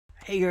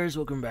Hey guys,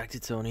 welcome back to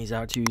Tony's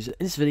How-Tos. In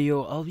this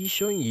video, I'll be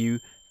showing you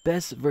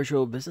best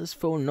virtual business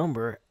phone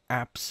number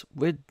apps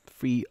with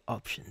free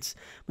options.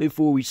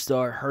 Before we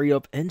start, hurry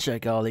up and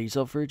check out the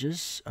software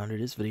just under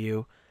this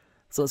video.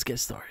 So let's get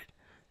started.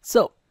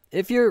 So,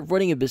 if you're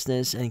running a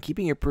business and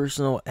keeping your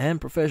personal and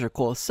professional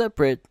calls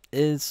separate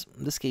in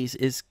this case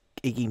is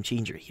a game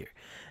changer here.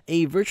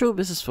 A virtual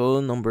business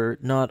phone number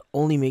not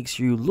only makes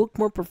you look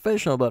more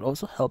professional but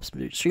also helps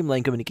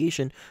streamline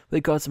communication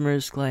with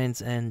customers,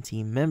 clients, and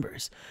team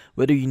members.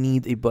 Whether you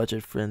need a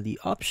budget-friendly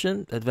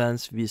option,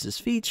 advanced business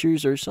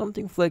features, or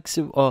something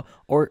flexible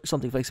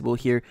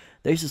here,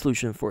 there's a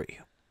solution for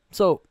you.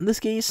 So in this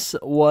case,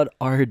 what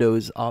are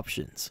those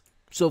options?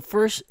 So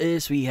first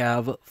is we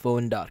have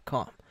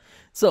phone.com.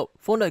 So,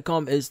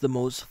 phone.com is the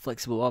most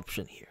flexible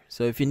option here.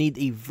 So, if you need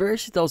a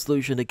versatile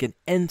solution that can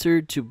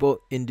enter to both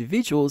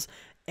individuals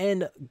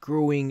and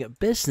growing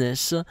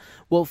business,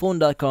 well,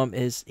 phone.com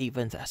is a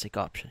fantastic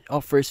option. It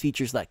offers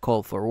features like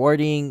call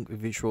forwarding,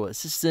 virtual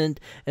assistant,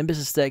 and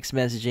business text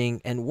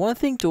messaging. And one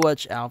thing to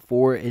watch out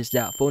for is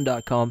that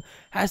phone.com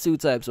has two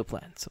types of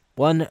plans.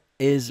 One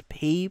is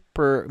pay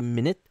per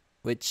minute,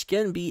 which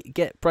can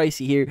get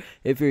pricey here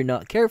if you're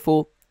not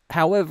careful.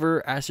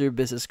 However, as your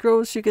business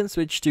grows, you can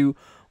switch to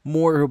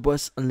more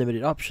robust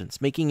unlimited options,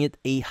 making it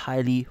a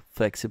highly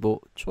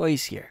flexible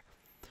choice here.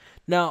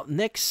 Now,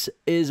 next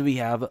is we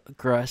have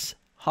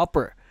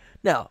Grasshopper.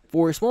 Now,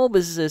 for small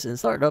businesses and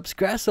startups,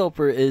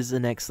 Grasshopper is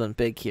an excellent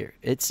pick here.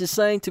 It's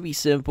designed to be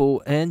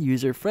simple and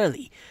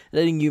user-friendly,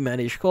 letting you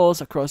manage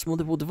calls across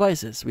multiple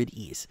devices with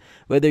ease.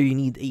 Whether you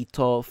need a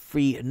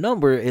toll-free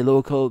number, a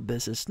local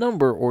business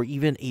number, or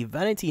even a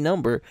vanity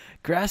number,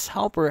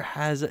 Grasshopper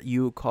has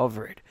you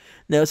covered.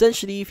 Now,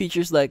 essentially,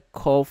 features like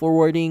call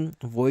forwarding,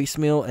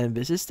 voicemail, and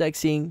business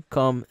texting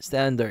come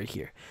standard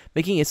here,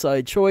 making it a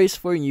solid choice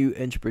for new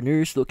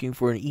entrepreneurs looking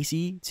for an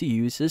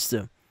easy-to-use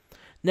system.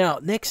 Now,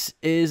 next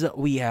is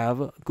we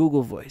have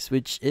Google Voice,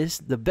 which is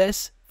the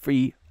best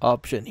free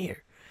option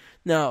here.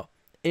 Now,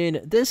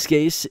 in this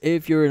case,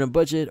 if you're in a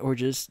budget or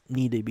just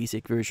need a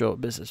basic virtual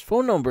business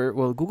phone number,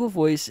 well, Google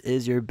Voice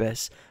is your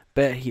best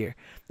bet here.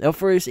 It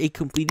offers a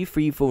completely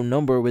free phone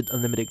number with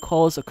unlimited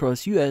calls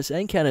across US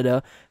and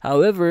Canada.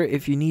 However,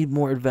 if you need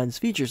more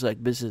advanced features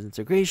like business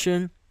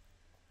integration,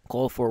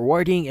 call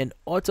forwarding, and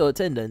auto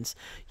attendance,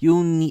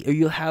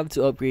 you'll have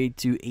to upgrade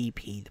to a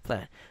paid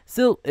plan.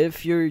 Still,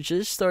 if you're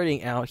just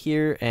starting out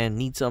here and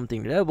need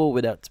something reliable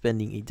without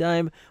spending a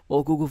dime,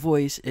 well, Google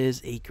Voice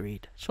is a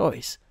great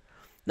choice.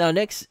 Now,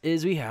 next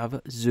is we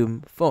have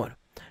Zoom Phone.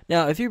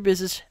 Now, if your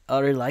business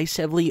relies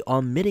heavily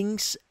on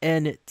meetings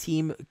and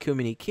team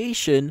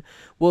communication,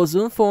 well,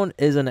 Zoom Phone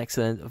is an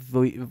excellent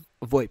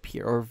VoIP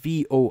here, or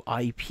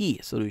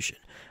VoIP solution.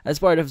 As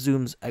part of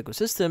Zoom's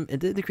ecosystem,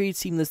 it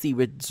integrates seamlessly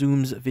with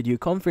Zoom's video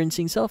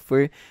conferencing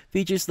software,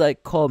 features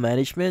like call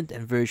management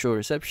and virtual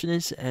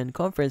receptionist and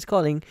conference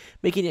calling,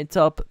 making it a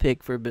top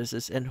pick for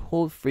business and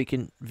hold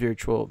frequent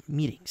virtual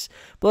meetings.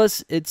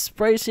 Plus, its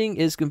pricing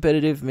is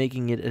competitive,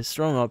 making it a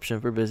strong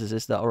option for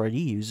businesses that already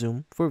use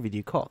Zoom for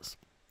video calls.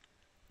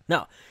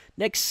 Now,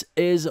 next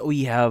is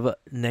we have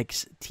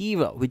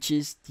Nextiva, which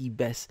is the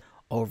best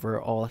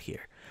overall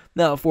here.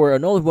 Now, for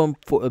an all-in-one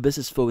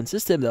business phone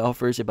system that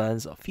offers a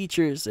balance of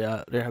features,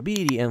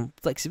 reliability, and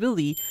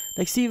flexibility,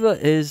 Nextiva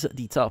is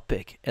the top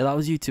pick. It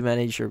allows you to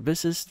manage your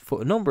business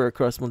phone number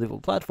across multiple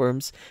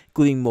platforms,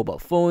 including mobile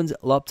phones,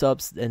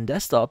 laptops, and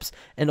desktops,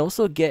 and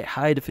also get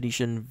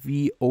high-definition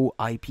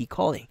VoIP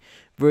calling,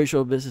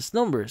 virtual business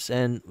numbers,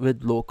 and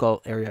with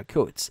local area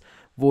codes,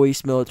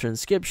 voicemail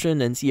transcription,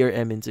 and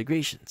CRM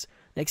integrations.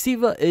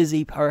 Nextiva is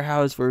a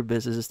powerhouse for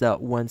businesses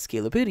that want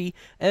scalability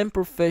and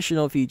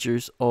professional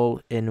features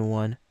all in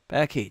one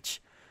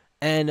package.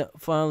 And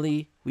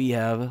finally, we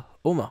have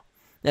Ooma.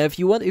 Now, if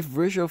you want a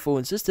virtual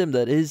phone system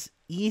that is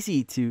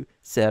easy to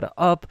set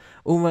up,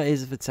 Ooma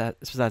is a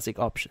fantastic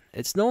option.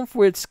 It's known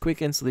for its quick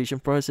installation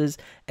process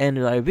and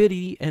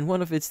reliability, and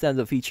one of its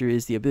standout features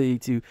is the ability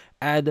to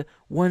add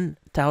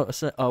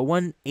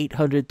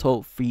 1-800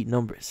 toll-free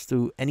numbers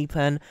to any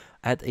plan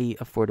at a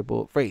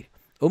affordable rate.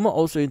 Ooma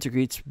also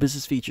integrates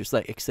business features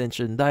like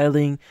extension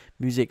dialing,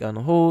 music on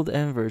hold,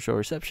 and virtual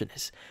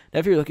receptionist.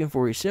 Now, if you're looking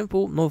for a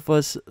simple,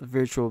 no-fuss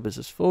virtual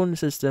business phone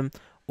system,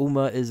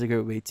 Ooma is a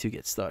great way to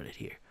get started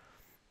here.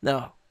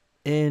 Now,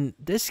 in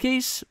this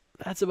case,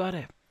 that's about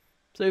it.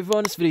 So if you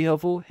found this video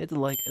helpful, hit the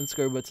like and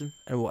subscribe button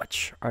and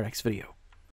watch our next video.